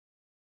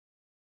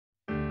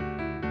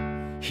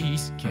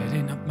He's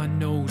getting up my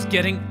nose,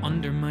 getting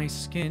under my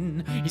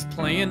skin. He's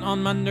playing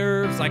on my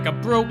nerves like a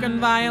broken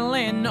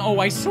violin. Oh,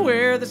 I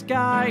swear this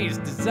guy is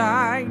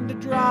designed to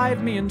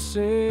drive me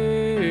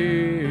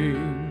insane.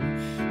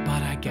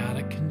 But I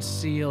gotta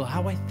conceal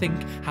how I think,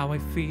 how I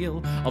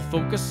feel. I'll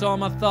focus all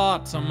my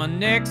thoughts on my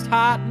next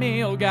hot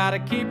meal. Gotta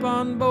keep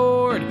on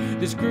board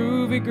this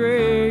groovy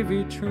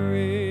gravy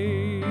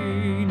train.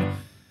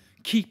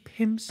 Keep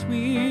him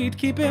sweet,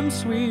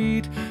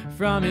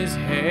 from his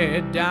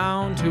head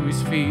down to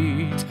his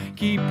feet.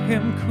 Keep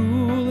him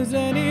cool as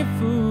any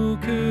fool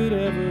could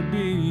ever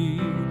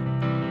be.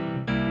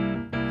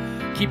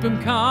 Keep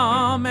him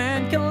calm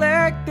and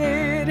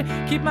collected.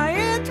 Keep my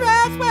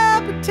interests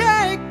well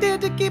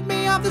protected. To keep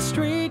me off the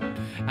street,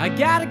 I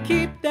gotta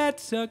keep that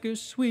sucker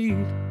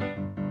sweet.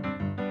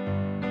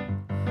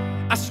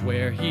 I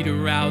swear he'd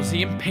arouse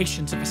the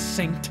impatience of a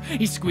saint.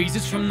 He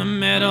squeezes from the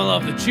metal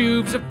of the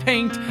tubes of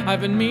paint.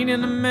 I've been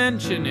meaning to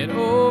mention it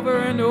over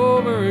and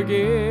over again,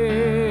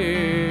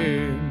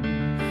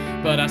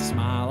 but I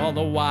smile all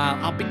the while,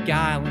 I'll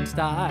beguile in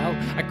style.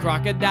 A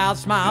crocodile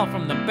smile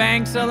from the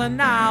banks of the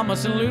Nile.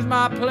 Mustn't lose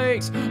my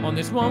place on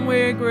this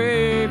one-way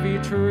gravy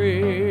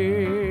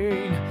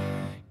train.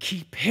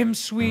 Keep him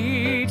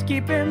sweet,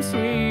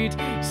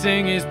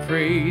 sing his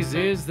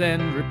praises,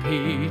 then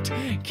repeat.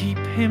 Keep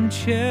him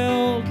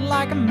chilled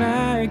like a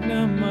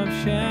magnum of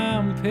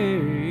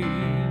champagne.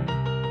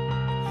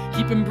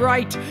 Keep him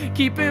bright,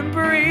 keep him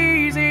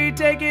breezy.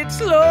 Take it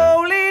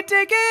slowly,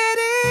 take it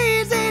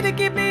easy. To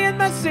keep me in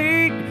my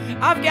seat,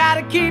 I've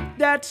gotta keep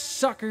that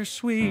sucker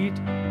sweet.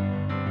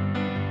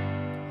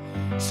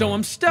 So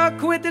I'm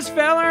stuck with this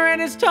feller in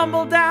his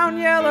tumble-down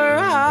yeller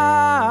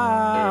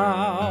house.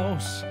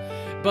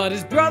 But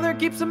his brother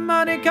keeps the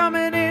money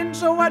coming in,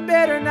 so I'd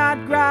better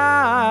not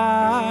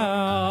grouse.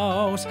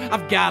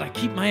 I've gotta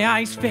keep my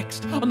eyes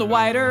fixed on the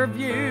wider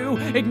view.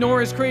 Ignore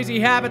his crazy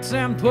habits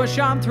and push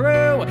on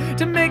through.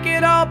 To make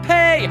it all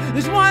pay,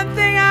 there's one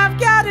thing I've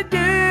gotta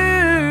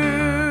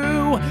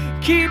do.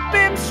 Keep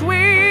him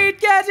sweet,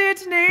 guess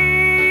it's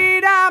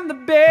neat. I'm the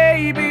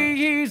baby,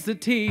 he's the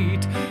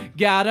teat.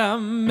 Gotta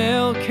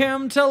milk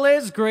him till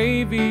his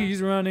gravy's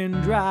running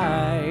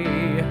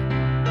dry.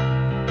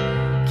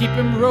 Keep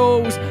him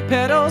rose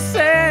petal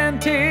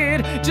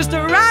scented, just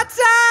the right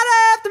side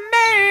of the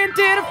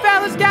minted. A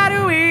fella's got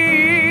to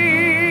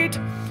eat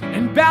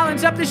and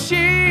balance up the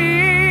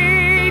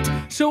sheet.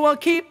 So I'll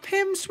keep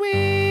him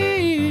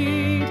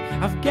sweet.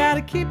 I've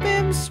gotta keep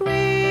him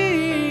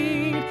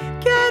sweet.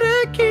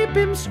 Gotta keep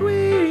him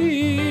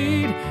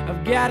sweet.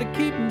 I've gotta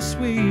keep him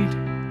sweet.